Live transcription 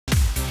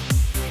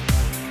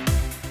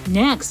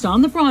Next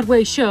on the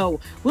Broadway Show,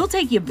 we'll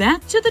take you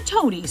back to the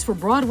Tonys for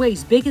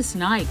Broadway's biggest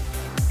night.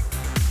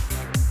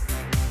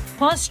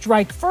 Plus,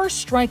 strike first,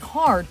 strike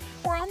hard.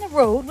 We're on the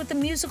road with the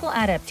musical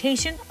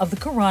adaptation of The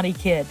Karate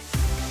Kid.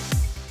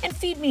 And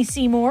Feed Me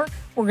Seymour,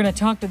 we're going to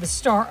talk to the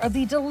star of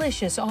the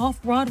delicious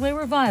off-Broadway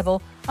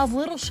revival of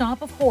Little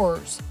Shop of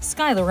Horrors,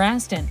 Skylar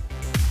Astin.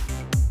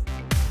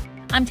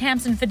 I'm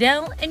Tamsen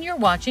Fadal, and you're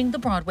watching The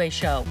Broadway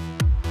Show.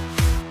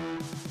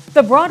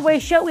 The Broadway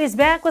Show is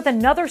back with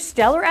another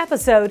stellar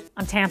episode.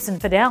 I'm Tamsen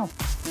Fadal.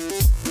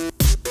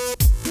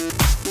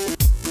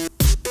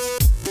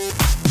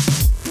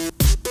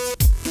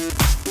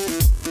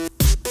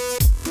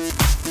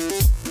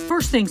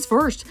 First things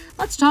first,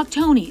 let's talk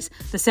Tonys.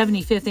 The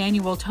 75th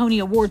Annual Tony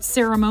Awards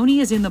ceremony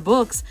is in the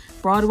books.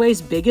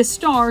 Broadway's biggest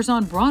stars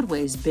on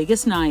Broadway's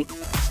biggest night.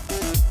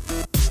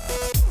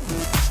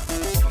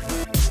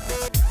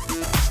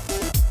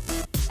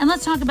 And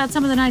let's talk about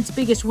some of the night's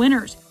biggest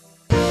winners.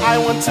 I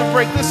want to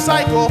break the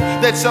cycle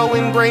that's so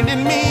ingrained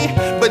in me,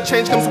 but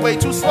change comes way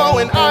too slow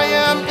and I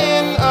am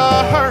in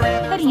a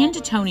hurry. Heading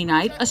into Tony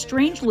night, A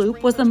Strange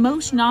Loop was the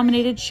most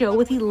nominated show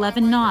with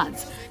 11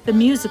 nods. The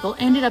musical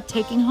ended up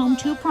taking home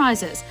 2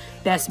 prizes,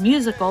 Best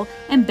Musical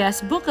and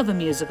Best Book of a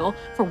Musical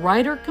for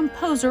writer,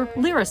 composer,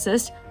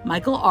 lyricist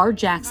Michael R.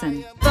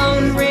 Jackson.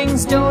 Phone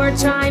rings, door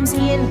chimes,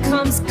 in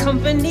comes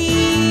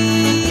company.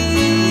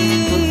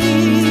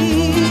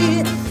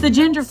 The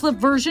gender flip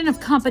version of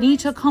Company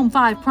took home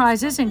 5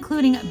 prizes,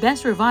 including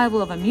Best Revival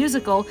of a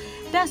Musical,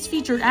 Best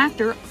Featured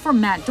Actor for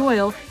Matt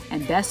Doyle,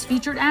 and Best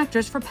Featured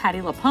Actress for Patti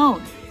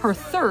LuPone, her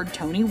 3rd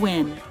Tony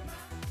win.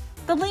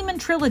 The Lehman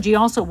Trilogy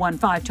also won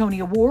 5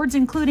 Tony Awards,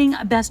 including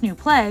Best New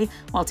Play,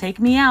 while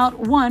Take Me Out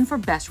won for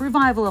Best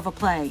Revival of a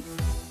Play.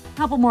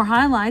 Couple more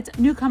highlights,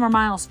 newcomer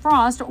Miles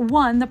Frost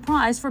won the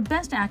prize for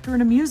Best Actor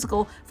in a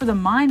Musical for the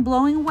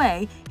mind-blowing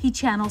way he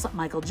channels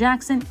Michael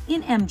Jackson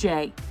in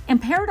MJ. In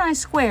Paradise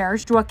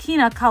Square's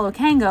Joaquina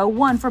Calocango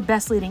won for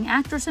Best Leading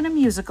Actress in a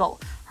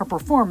Musical. Her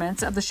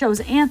performance of the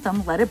show's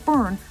anthem, Let It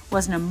Burn,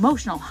 was an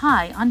emotional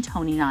high on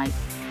Tony night.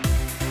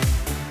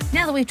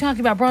 Now that we've talked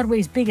about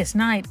Broadway's biggest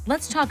night,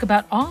 let's talk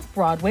about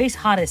off-Broadway's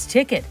hottest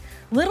ticket,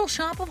 Little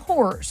Shop of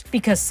Horrors,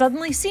 because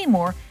Suddenly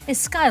Seymour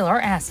is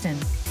Skylar Astin.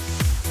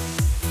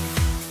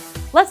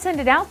 Let's send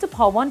it out to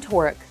Paul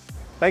Wontorek.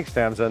 Thanks,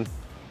 Tamsen.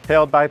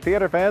 Hailed by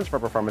theater fans for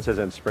performances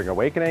in Spring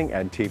Awakening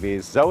and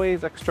TV's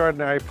Zoe's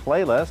Extraordinary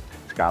Playlist,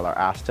 Skylar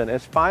Astin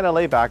is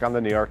finally back on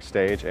the New York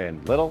stage in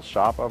Little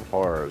Shop of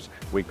Horrors.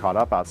 We caught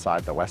up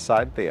outside the West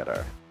Side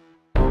Theater.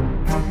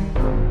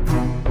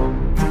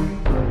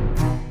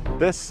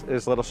 This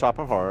is Little Shop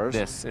of Horrors.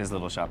 This is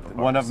Little Shop of Horrors.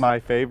 One of my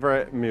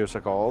favorite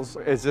musicals.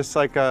 Is this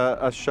like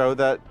a show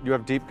that you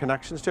have deep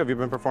connections to? Have you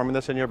been performing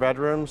this in your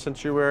bedroom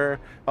since you were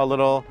a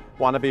little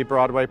wannabe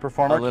Broadway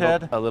performer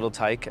kid? A little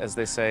tyke, as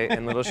they say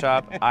in Little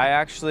Shop. I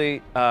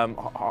actually,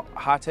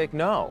 hot take,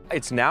 no.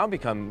 It's now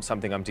become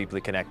something I'm deeply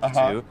connected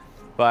to,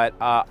 but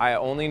I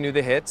only knew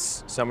the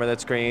hits, Somewhere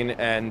That's Green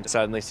and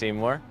Suddenly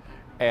Seymour.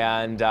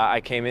 And I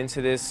came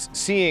into this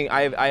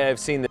I have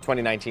seen the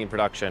 2019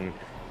 production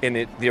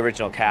in the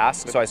original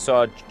cast. So I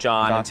saw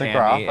John and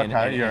Tammy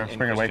and your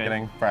Spring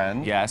Awakening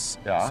friend. Yes.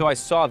 Yeah. So I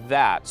saw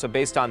that. So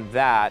based on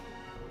that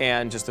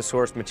and just the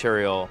source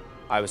material,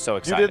 I was so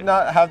excited. You did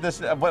not have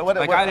this, I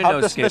didn't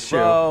know Skid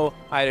Row,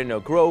 I didn't know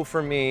Grow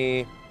For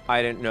Me,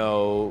 I didn't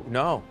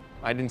know,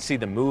 I didn't see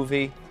the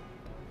movie.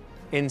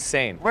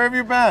 Insane. Where have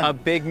you been? A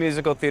big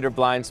musical theater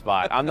blind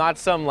spot. I'm not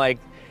some like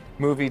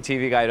movie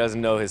TV guy who doesn't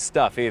know his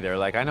stuff either.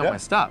 Like I know my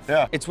stuff.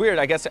 Yeah. It's weird,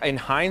 I guess in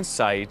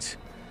hindsight,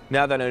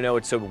 now that I know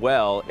it so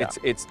well,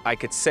 I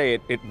could say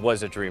it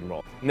was a dream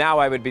role. Now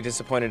I would be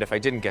disappointed if I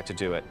didn't get to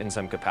do it in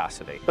some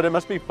capacity. But it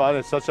must be fun.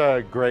 It's such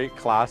a great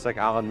classic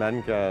Alan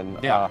Menken,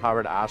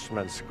 Howard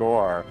Ashman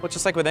score. Well,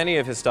 just like with any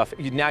of his stuff,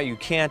 now you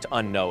can't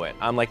unknow it.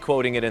 I'm like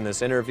quoting it in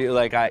this interview.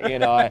 Like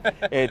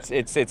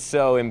it's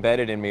so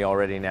embedded in me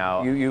already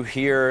now. You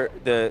hear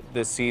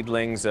the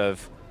seedlings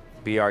of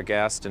Be Our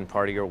Guest and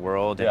Part of Your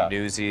World and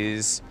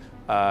Newsies.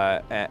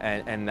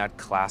 And that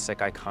classic,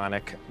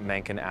 iconic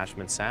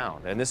Menken-Ashman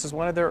sound. And this is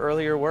one of their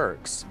earlier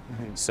works.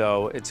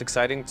 So it's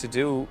exciting to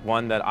do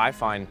one that I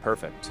find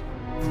perfect.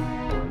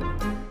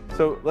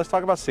 So let's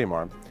talk about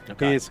Seymour.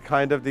 Okay. He's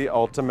kind of the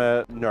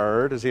ultimate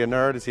nerd. Is he a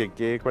nerd? Is he a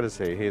geek? What is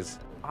he?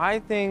 I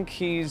think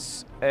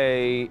he's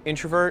an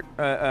introvert,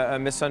 a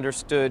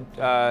misunderstood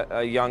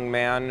young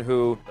man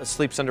who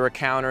sleeps under a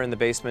counter in the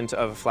basement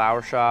of a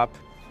flower shop.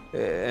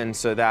 And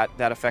so that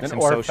affects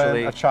him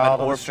socially. A child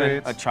of the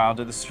streets. A child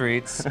of the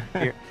streets.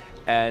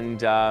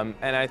 And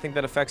I think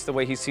that affects the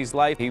way he sees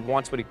life. He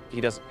wants what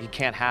he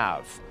can't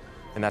have,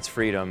 and that's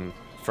freedom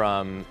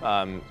from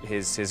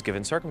his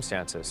given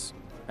circumstances.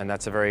 And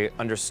that's a very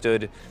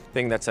understood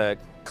thing. That's a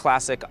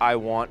classic I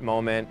want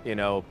moment,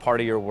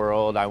 part of your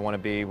world, I want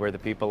to be where the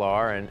people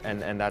are,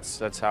 and that's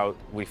how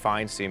we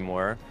find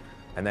Seymour.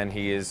 And then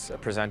he is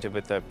presented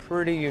with a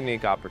pretty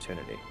unique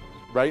opportunity.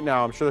 Right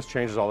now, I'm sure this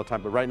changes all the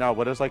time, but right now,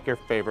 what is like your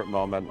favorite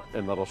moment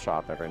in Little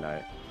Shop every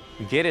night?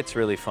 It's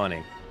really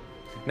funny.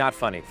 Not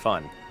funny,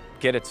 fun.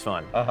 Get It's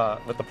fun.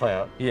 With the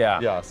plant.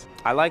 Yeah. Yes.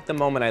 I like the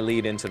moment I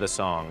lead into the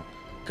song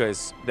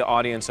because the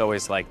audience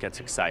always like gets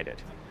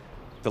excited.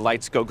 The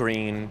lights go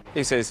green.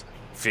 He says,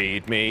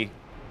 "Feed me."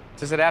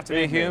 Does it have to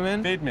be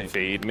human? Feed me.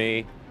 Feed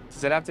me.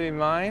 Does it have to be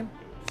mine?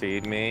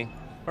 Feed me.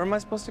 Or am I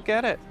supposed to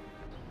get it?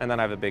 And then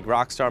I have a big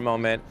rock star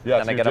moment.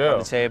 Yes, and I you get do. up on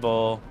the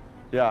table.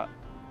 Yeah.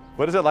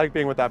 What is it like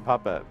being with that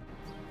puppet?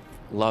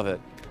 Love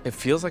it. It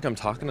feels like I'm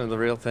talking to the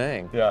real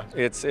thing. Yeah.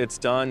 It's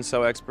done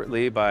so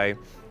expertly by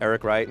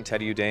Eric Wright and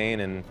Teddy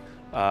Udane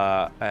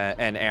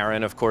and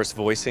Aaron, of course,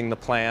 voicing the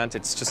plant.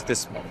 It's just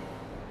this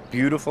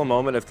beautiful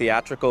moment of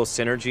theatrical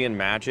synergy and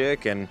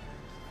magic, and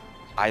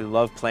I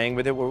love playing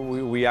with it.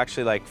 We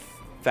actually like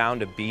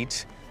found a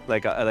beat,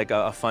 like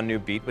a fun new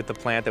beat with the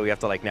plant that we have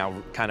to like now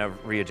kind of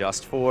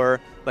readjust for,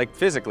 like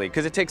physically,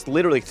 because it takes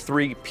literally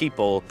 3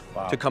 people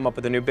to come up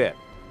with a new bit.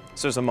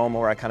 So there's a moment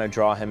where I kind of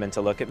draw him in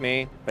to look at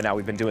me, but now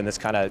we've been doing this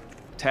kind of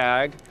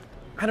tag.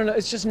 I don't know,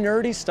 it's just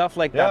nerdy stuff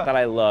like that that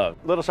I love.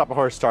 Little Shop of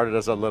Horrors started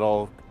as a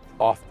little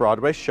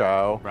off-Broadway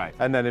show, Right.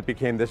 and then it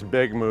became this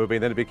big movie,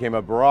 then it became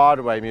a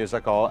Broadway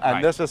musical, and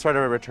Right. this is sort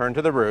of a return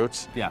to the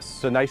roots. Yes.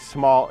 It's a nice,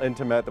 small,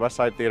 intimate. The West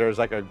Side Theater is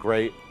like a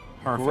great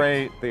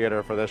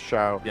theater for this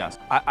show. Yes.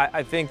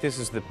 I think this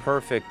is the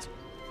perfect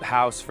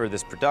house for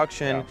this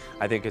production. Yeah.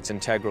 I think it's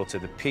integral to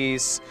the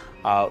piece.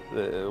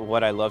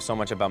 What I love so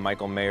much about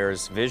Michael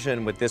Mayer's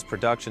vision with this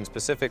production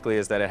specifically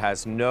is that it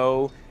has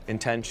no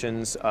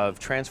intentions of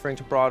transferring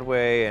to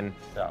Broadway and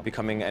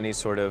becoming any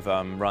sort of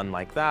run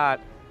like that.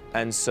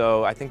 And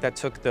so I think that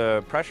took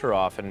the pressure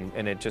off,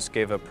 and it just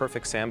gave a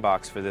perfect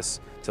sandbox for this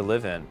to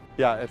live in.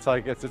 Yeah, it's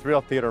like, it's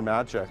real theater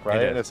magic, right?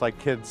 It is. And it's like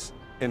kids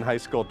in high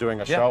school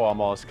doing a show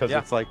almost, because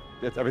it's like,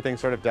 everything's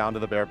sort of down to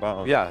the bare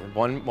bones. Yeah,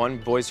 one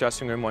boy's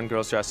dressing room, one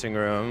girl's dressing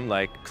room,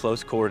 like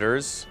close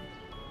quarters,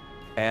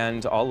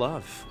 and all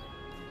love.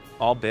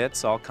 All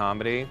bits, all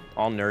comedy,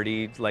 all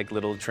nerdy, like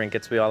little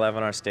trinkets we all have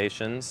on our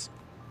stations.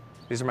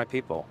 These are my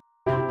people.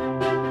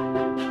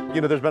 You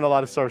know, there's been a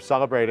lot of sort of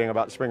celebrating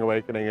about Spring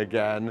Awakening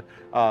again,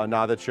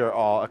 now that you're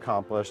all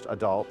accomplished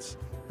adults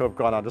who have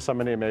gone on to so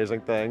many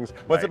amazing things.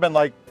 What's it been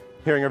like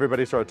hearing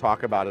everybody sort of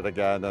talk about it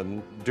again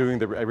and doing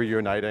the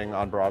reuniting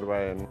on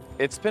Broadway? And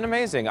It's been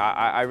amazing.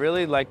 I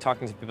really like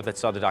talking to people that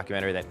saw the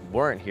documentary that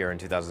weren't here in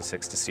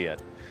 2006 to see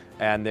it.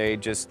 And they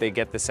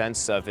get the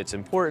sense of its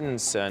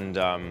importance and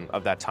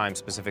of that time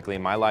specifically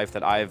in my life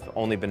that I've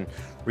only been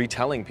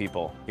retelling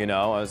people, you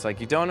know? I was like,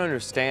 you don't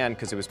understand,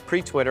 because it was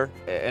pre-Twitter,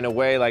 in a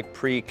way like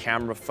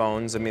pre-camera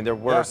phones. I mean, there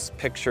were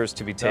pictures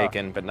to be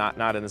taken, but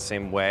not in the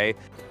same way.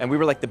 And we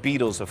were like the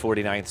Beatles of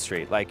 49th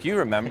Street. Like, you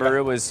remember,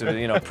 it was,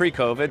 you know,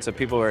 pre-COVID, so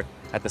people were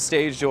at the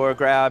stage door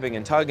grabbing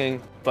and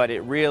tugging, but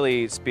it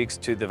really speaks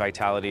to the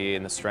vitality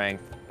and the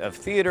strength of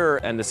theater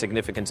and the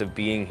significance of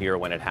being here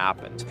when it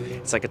happened.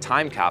 It's like a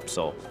time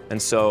capsule,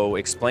 and so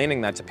explaining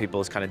that to people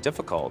is kind of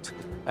difficult.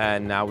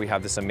 And now we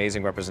have this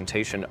amazing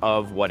representation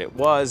of what it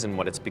was and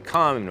what it's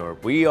become and where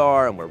we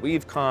are and where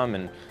we've come,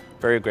 and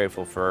very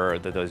grateful for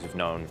those who've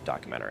known the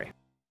documentary.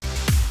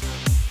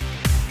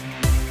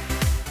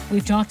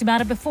 We've talked about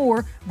it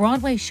before.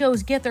 Broadway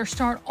shows get their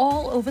start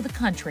all over the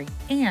country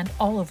and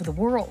all over the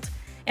world.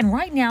 And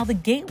right now, the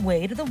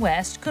gateway to the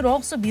West could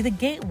also be the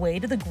gateway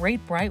to the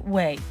Great Bright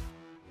Way.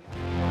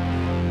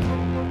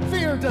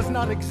 Fear does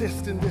not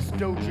exist in this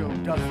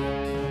dojo, does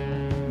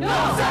it?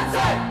 No,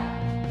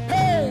 Sensei!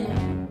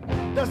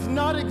 Pain does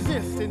not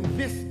exist in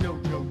this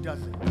dojo,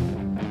 does it?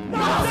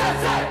 No,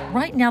 Sensei!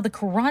 Right now, The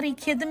Karate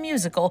Kid the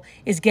Musical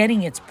is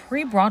getting its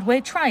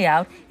pre-Broadway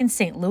tryout in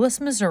St.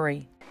 Louis,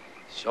 Missouri.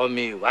 Show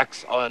me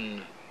wax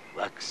on,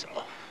 wax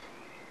off.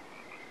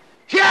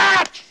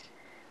 Yes!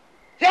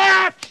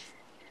 Yes!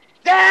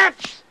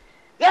 Yes!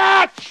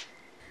 Yes!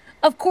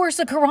 Of course,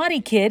 The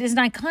Karate Kid is an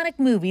iconic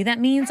movie that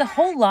means a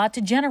whole lot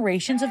to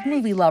generations of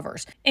movie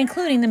lovers,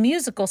 including the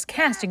musical's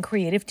cast and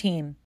creative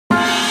team.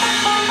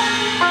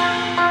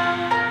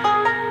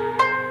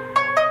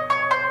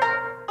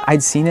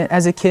 I'd seen it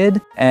as a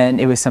kid, and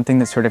it was something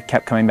that sort of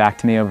kept coming back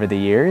to me over the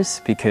years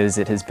because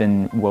it has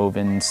been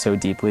woven so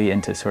deeply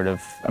into sort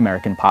of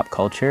American pop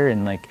culture,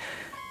 and like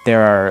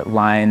there are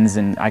lines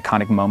and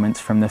iconic moments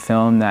from the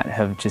film that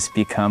have just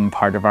become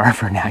part of our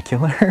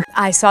vernacular.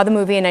 I saw the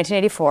movie in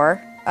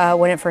 1984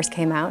 when it first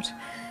came out.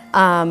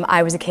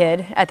 I was a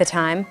kid at the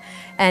time,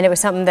 and it was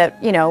something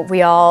that, you know,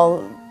 we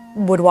all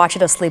would watch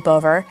at a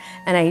sleepover,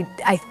 and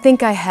I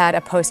think I had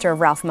a poster of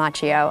Ralph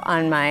Macchio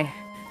on my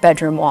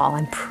bedroom wall.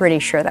 I'm pretty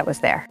sure that was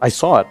there. I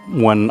saw it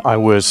when I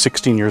was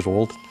 16 years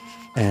old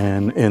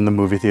and in the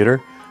movie theater,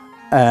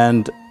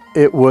 and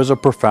it was a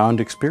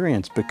profound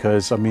experience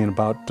because, I mean,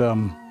 about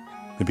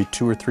maybe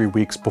 2 or 3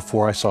 weeks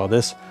before I saw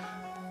this,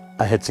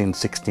 I had seen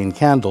 16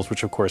 Candles,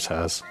 which of course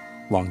has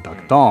Long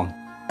Duck Dong,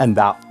 and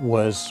that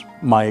was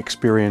my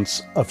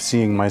experience of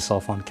seeing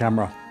myself on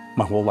camera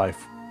my whole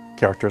life.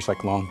 Characters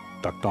like Long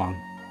Duck Dong,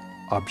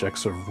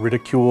 objects of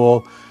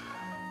ridicule,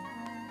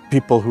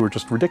 people who were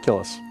just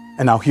ridiculous.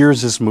 And now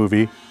here's this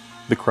movie,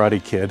 The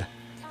Karate Kid,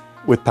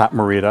 with Pat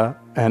Morita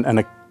and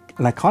an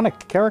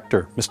iconic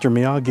character, Mr.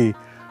 Miyagi,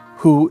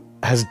 who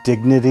has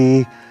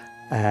dignity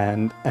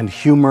and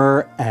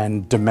humor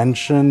and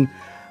dimension,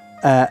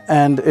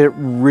 and it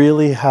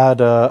really had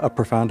a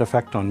profound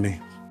effect on me.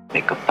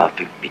 Make a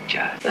perfect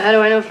picture. But how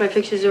do I know if my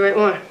picture's the right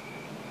one?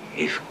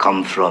 If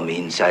come from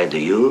inside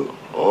you,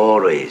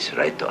 always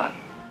right on.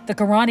 The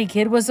Karate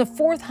Kid was the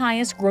fourth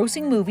highest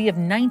grossing movie of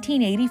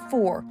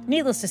 1984.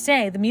 Needless to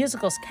say, the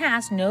musical's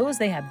cast knows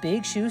they have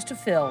big shoes to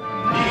fill.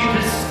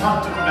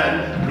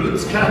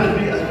 Roots can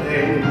be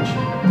arranged.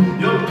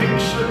 Your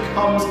picture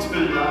comes to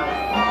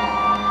life.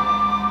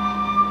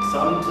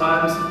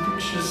 Sometimes the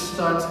picture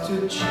starts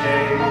to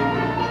change.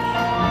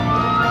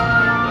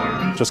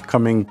 Just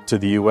coming to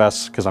the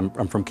U.S., because I'm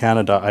from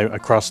Canada, I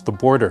crossed the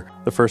border.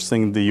 The first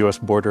thing the U.S.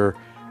 border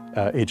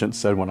agent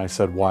said when I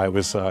said why I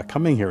was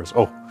coming here is,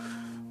 "Oh,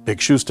 big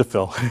shoes to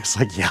fill." It's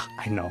like, yeah,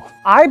 I know.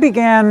 I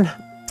began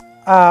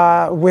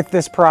with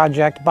this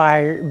project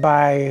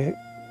by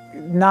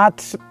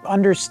not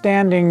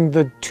understanding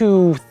the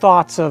two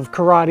thoughts of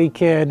Karate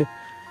Kid,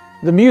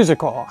 the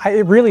musical.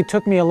 It really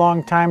took me a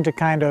long time to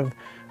kind of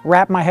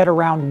wrap my head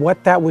around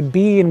what that would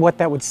be and what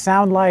that would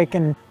sound like.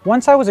 And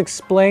once I was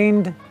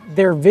explained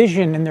their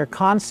vision and their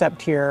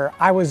concept here,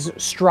 I was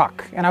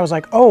struck. And I was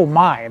like, oh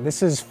my,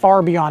 this is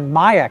far beyond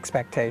my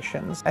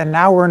expectations. And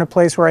now we're in a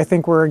place where I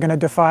think we're going to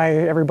defy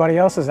everybody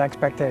else's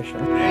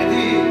expectations.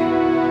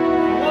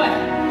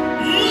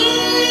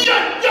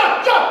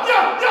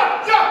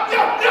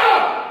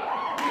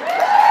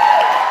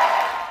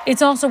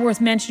 It's also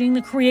worth mentioning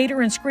the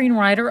creator and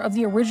screenwriter of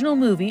the original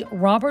movie,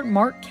 Robert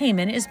Mark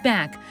Kamen, is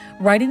back,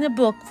 writing the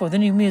book for the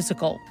new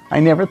musical. I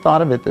never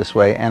thought of it this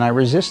way, and I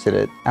resisted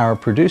it. Our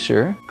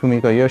producer,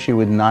 Kumiko Yoshi,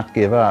 would not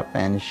give up,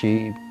 and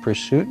she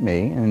pursued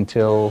me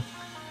until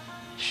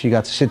she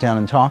got to sit down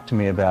and talk to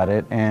me about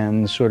it,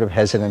 and sort of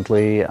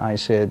hesitantly I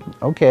said,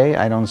 okay,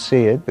 I don't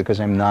see it because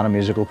I'm not a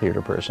musical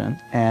theater person.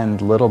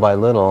 And little by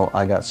little,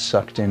 I got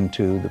sucked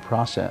into the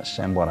process,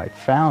 and what I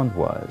found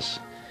was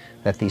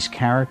that these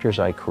characters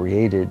I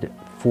created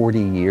 40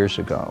 years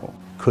ago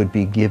could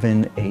be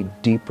given a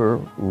deeper,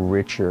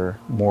 richer,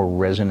 more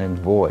resonant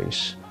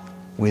voice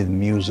with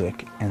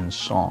music and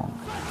song.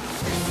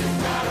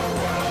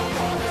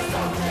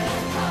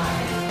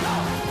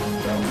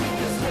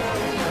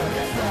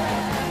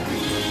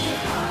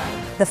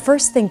 The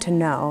first thing to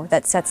know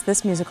that sets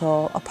this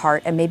musical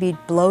apart and maybe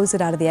blows it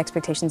out of the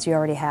expectations you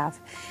already have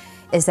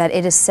is that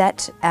it is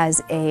set as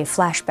a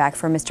flashback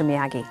for Mr.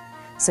 Miyagi.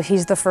 So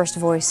he's the first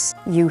voice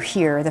you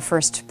hear, the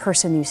first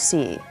person you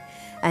see.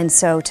 And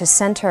so to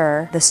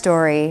center the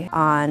story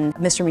on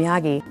Mr.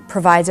 Miyagi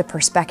provides a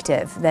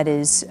perspective that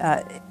is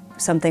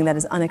something that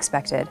is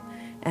unexpected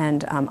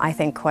and I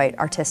think quite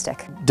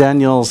artistic.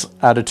 Daniel's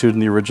attitude in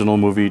the original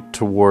movie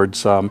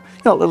towards,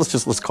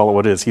 let's call it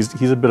what it is.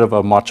 He's a bit of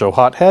a macho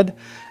hothead,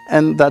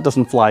 and that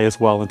doesn't fly as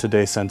well in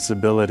today's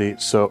sensibility.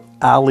 So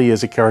Ali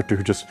is a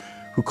character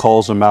who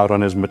calls him out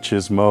on his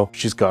machismo.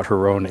 She's got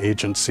her own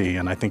agency,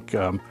 and I think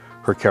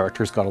her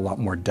character's got a lot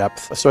more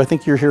depth. So I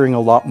think you're hearing a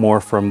lot more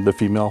from the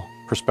female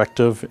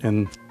perspective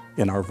in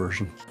our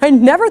version. I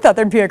never thought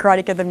there'd be a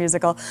Karate Kid the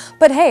musical,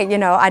 but hey,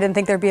 I didn't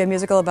think there'd be a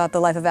musical about the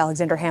life of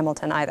Alexander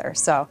Hamilton either,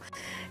 so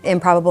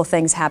improbable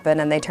things happen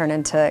and they turn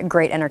into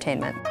great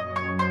entertainment.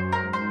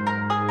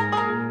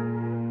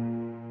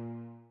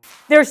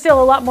 There's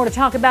still a lot more to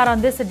talk about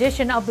on this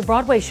edition of The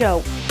Broadway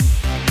Show.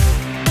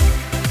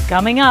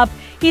 Coming up,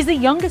 he's the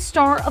youngest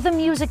star of The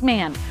Music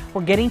Man.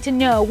 We're getting to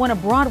know one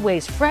of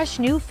Broadway's fresh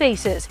new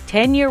faces,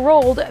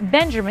 10-year-old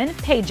Benjamin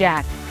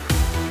Pajak.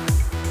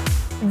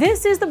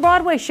 This is The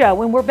Broadway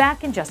Show, and we're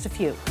back in just a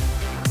few.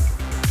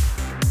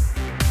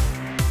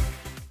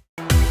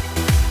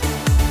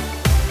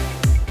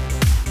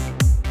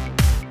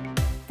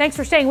 Thanks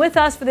for staying with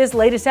us for this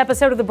latest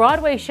episode of The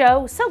Broadway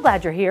Show. So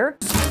glad you're here.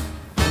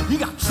 You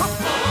got trouble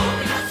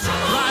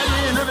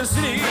right in River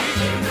City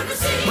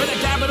with a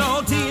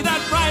capital T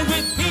that rhymes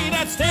with P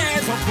that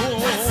stands for cool.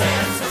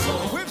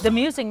 The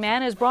Music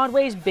Man is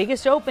Broadway's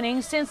biggest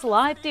opening since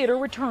live theater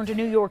returned to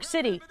New York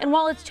City. And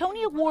while it's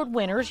Tony Award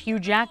winners Hugh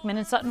Jackman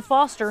and Sutton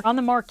Foster on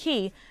the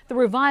marquee, the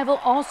revival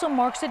also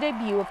marks the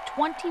debut of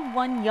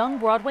 21 young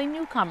Broadway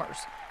newcomers,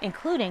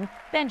 including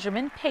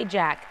Benjamin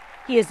Pajak.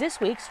 He is this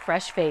week's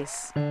fresh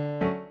face.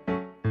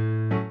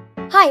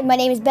 Hi, my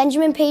name is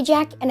Benjamin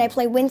Pajak, and I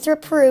play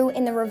Winthrop Paroo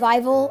in the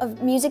revival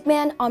of Music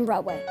Man on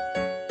Broadway.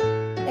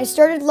 I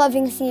started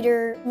loving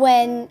theater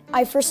when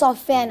I first saw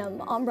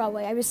Phantom on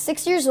Broadway. I was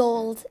 6 years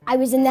old. I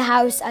was in the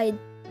house. I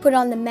put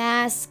on the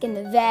mask and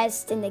the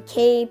vest and the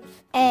cape,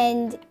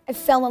 and I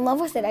fell in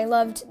love with it. I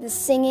loved the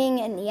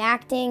singing and the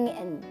acting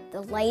and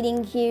the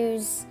lighting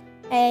cues.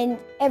 And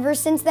ever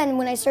since then,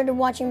 when I started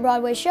watching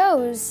Broadway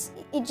shows,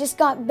 it just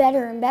got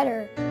better and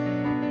better.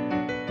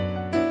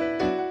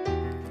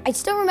 I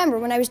still remember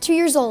when I was 2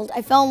 years old,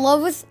 I fell in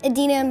love with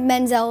Idina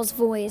Menzel's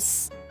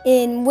voice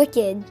in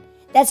Wicked.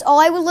 That's all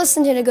I would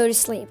listen to go to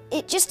sleep.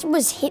 It just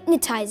was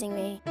hypnotizing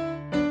me.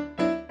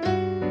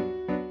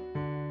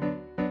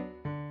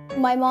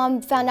 My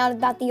mom found out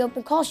about the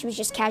open call. She was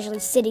just casually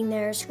sitting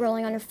there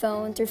scrolling on her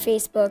phone through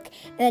Facebook,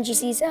 and then she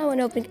sees, oh, an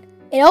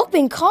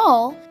open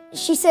call.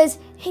 she says,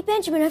 "Hey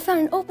Benjamin, I found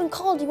an open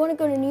call. Do you want to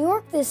go to New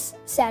York this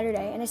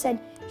Saturday?" And I said,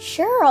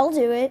 "Sure, I'll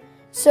do it."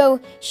 So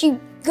she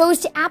goes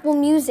to Apple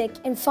Music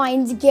and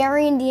finds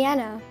Gary,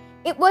 Indiana.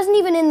 It wasn't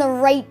even in the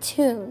right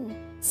tune.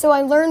 So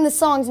I learned the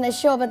songs and I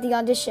show up at the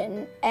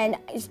audition and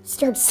I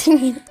start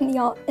singing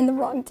in the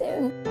wrong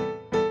tune.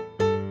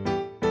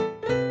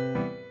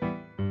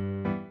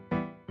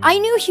 I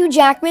knew Hugh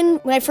Jackman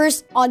when I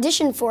first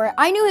auditioned for it.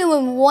 I knew him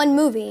in one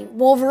movie,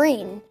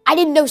 Wolverine. I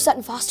didn't know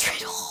Sutton Foster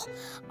at all.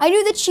 I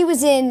knew that she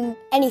was in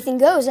Anything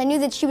Goes. I knew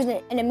that she was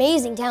an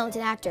amazing,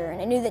 talented actor,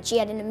 and I knew that she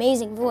had an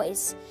amazing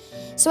voice.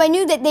 So I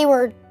knew that they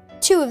were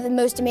two of the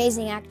most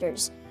amazing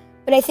actors.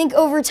 But I think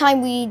over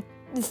time,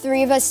 the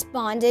three of us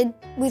bonded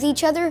with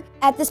each other.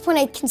 At this point,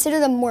 I consider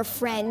them more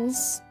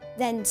friends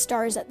than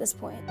stars at this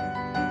point.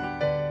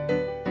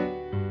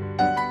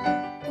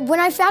 When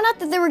I found out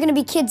that there were going to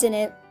be kids in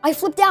it, I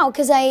flipped out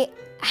because I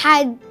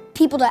had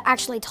people to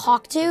actually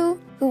talk to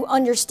who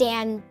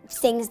understand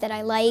things that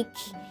I like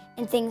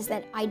and things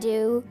that I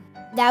do.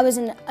 That was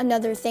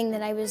another thing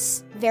that I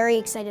was very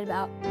excited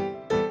about.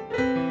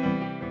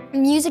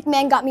 Music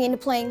Man got me into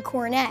playing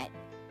cornet.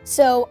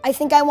 So I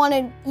think I want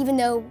to, even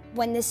though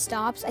when this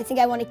stops, I think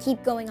I want to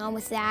keep going on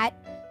with that,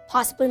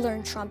 possibly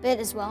learn trumpet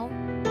as well.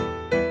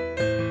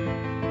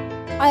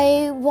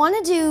 I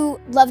want to do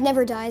Love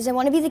Never Dies. I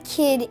want to be the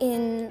kid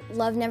in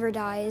Love Never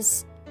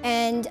Dies.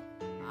 And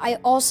I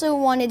also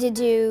wanted to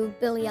do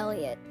Billy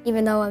Elliot,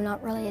 even though I'm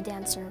not really a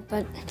dancer,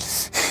 but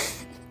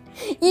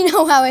you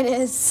know how it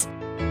is.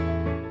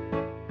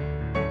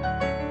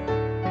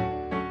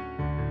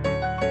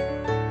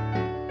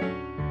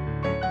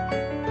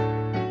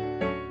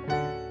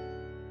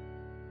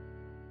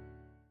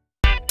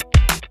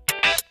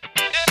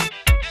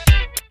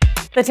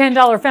 The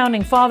 $10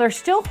 Founding Father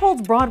still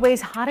holds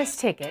Broadway's hottest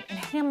ticket, and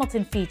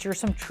Hamilton features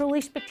some truly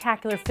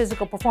spectacular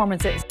physical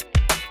performances.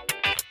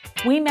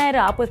 We met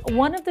up with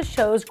one of the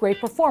show's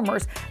great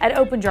performers at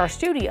Open Jar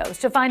Studios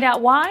to find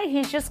out why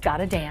he's just got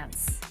to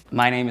dance.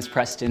 My name is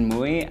Preston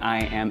Mui. I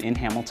am in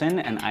Hamilton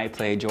and I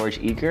play George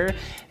Eager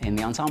in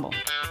the ensemble.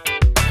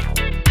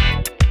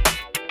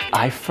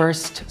 I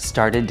first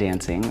started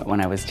dancing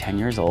when I was 10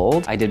 years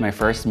old. I did my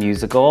first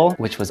musical,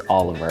 which was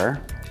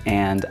Oliver,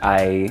 and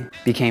I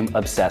became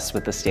obsessed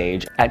with the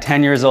stage. At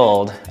 10 years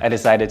old, I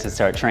decided to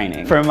start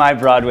training for my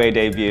Broadway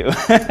debut.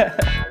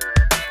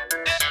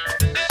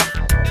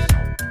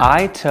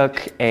 I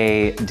took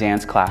a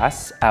dance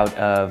class out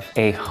of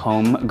a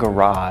home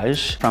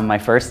garage from my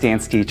first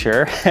dance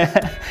teacher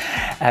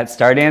at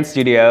Star Dance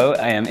Studio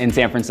in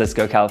San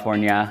Francisco,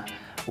 California,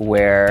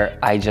 where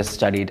I just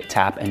studied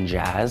tap and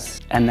jazz,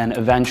 and then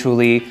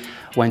eventually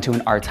went to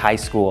an arts high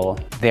school.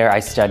 There I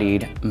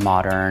studied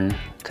modern,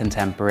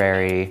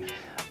 contemporary,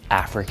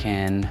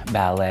 African,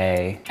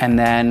 ballet, and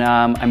then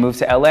I moved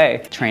to LA,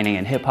 training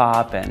in hip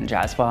hop and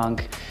jazz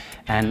funk,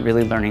 and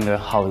really learning the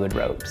Hollywood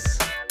ropes.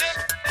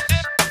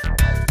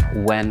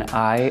 When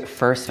I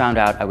first found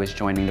out I was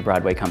joining the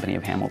Broadway company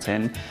of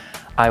Hamilton,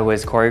 I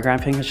was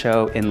choreographing a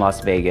show in Las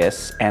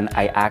Vegas, and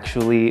I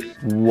actually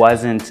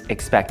wasn't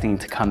expecting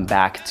to come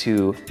back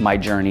to my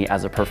journey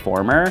as a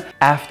performer.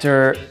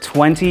 After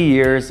 20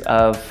 years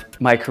of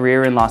my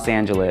career in Los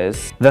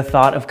Angeles, the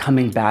thought of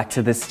coming back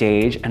to the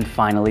stage and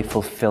finally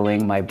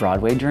fulfilling my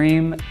Broadway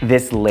dream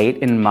this late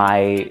in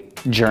my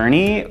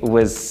journey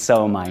was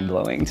so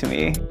mind-blowing to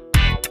me.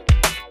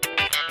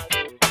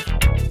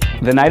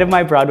 The night of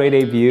my Broadway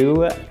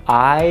debut,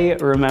 I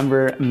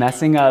remember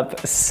messing up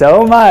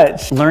so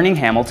much. Learning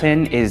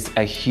Hamilton is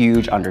a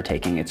huge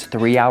undertaking. It's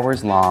 3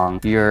 hours long.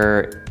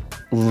 You're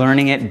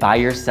learning it by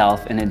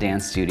yourself in a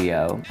dance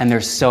studio, and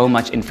there's so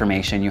much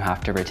information you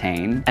have to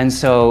retain. And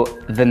so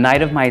the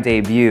night of my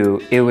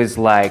debut, it was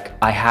like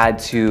I had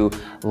to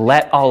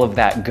let all of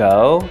that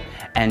go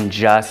and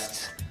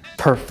just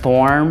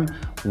perform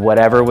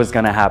whatever was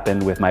gonna happen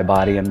with my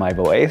body and my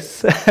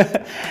voice.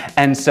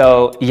 And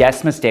so,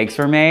 yes, mistakes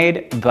were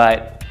made,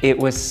 but it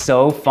was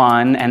so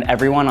fun, and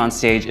everyone on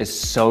stage is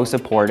so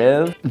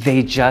supportive.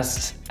 They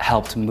just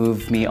helped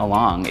move me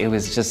along. It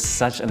was just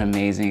such an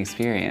amazing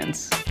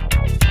experience.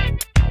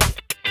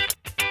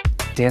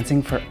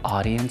 Dancing for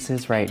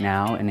audiences right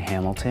now in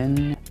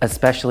Hamilton,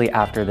 especially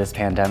after this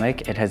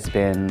pandemic, it has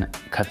been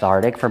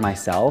cathartic for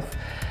myself,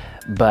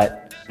 but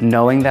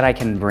knowing that I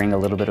can bring a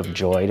little bit of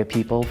joy to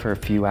people for a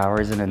few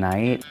hours in a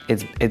night,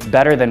 it's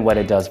better than what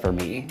it does for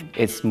me.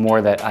 It's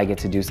more that I get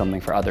to do something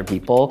for other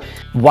people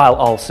while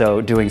also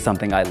doing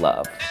something I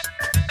love.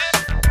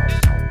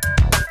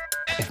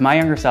 If my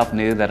younger self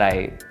knew that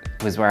I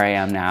was where I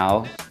am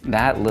now,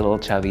 that little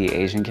chubby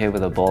Asian kid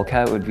with a bowl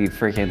cut would be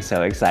freaking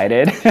so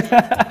excited.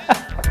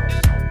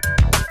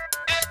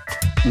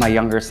 My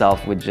younger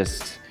self would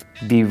just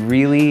be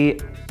really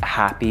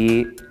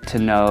happy to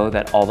know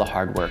that all the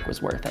hard work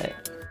was worth it.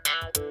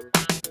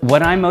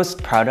 What I'm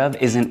most proud of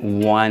isn't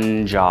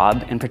one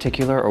job in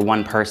particular or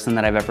one person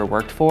that I've ever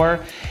worked for.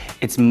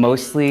 It's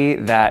mostly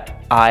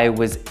that I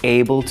was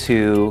able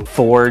to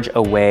forge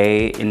a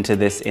way into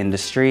this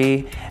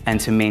industry and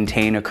to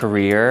maintain a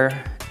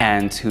career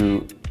and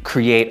to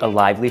create a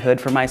livelihood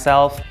for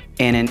myself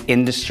in an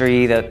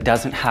industry that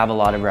doesn't have a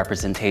lot of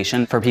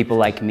representation for people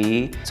like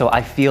me. So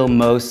I feel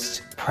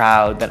most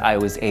proud that I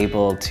was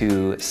able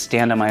to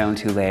stand on my own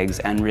two legs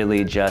and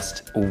really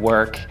just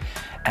work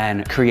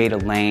and create a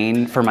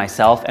lane for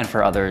myself and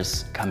for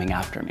others coming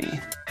after me.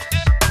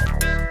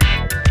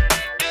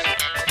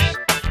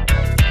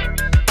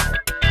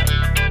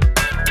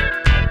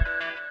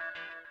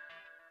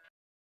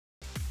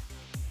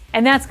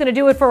 And that's going to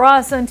do it for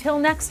us. Until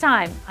next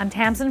time, I'm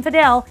Tamsen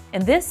Fadal,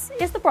 and this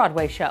is The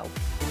Broadway Show.